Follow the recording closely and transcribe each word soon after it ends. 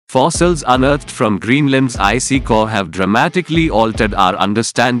Fossils unearthed from Greenland's icy core have dramatically altered our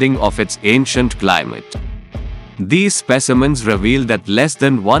understanding of its ancient climate. These specimens reveal that less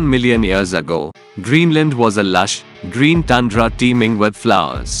than 1 million years ago, Greenland was a lush, green tundra teeming with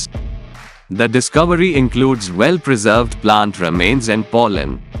flowers. The discovery includes well-preserved plant remains and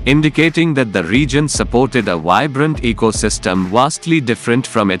pollen, indicating that the region supported a vibrant ecosystem vastly different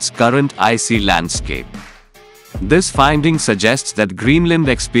from its current icy landscape. This finding suggests that Greenland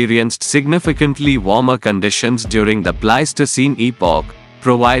experienced significantly warmer conditions during the Pleistocene epoch,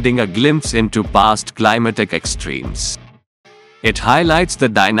 providing a glimpse into past climatic extremes. It highlights the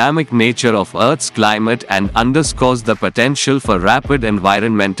dynamic nature of Earth's climate and underscores the potential for rapid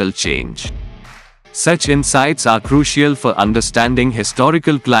environmental change. Such insights are crucial for understanding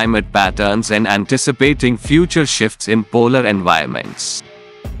historical climate patterns and anticipating future shifts in polar environments.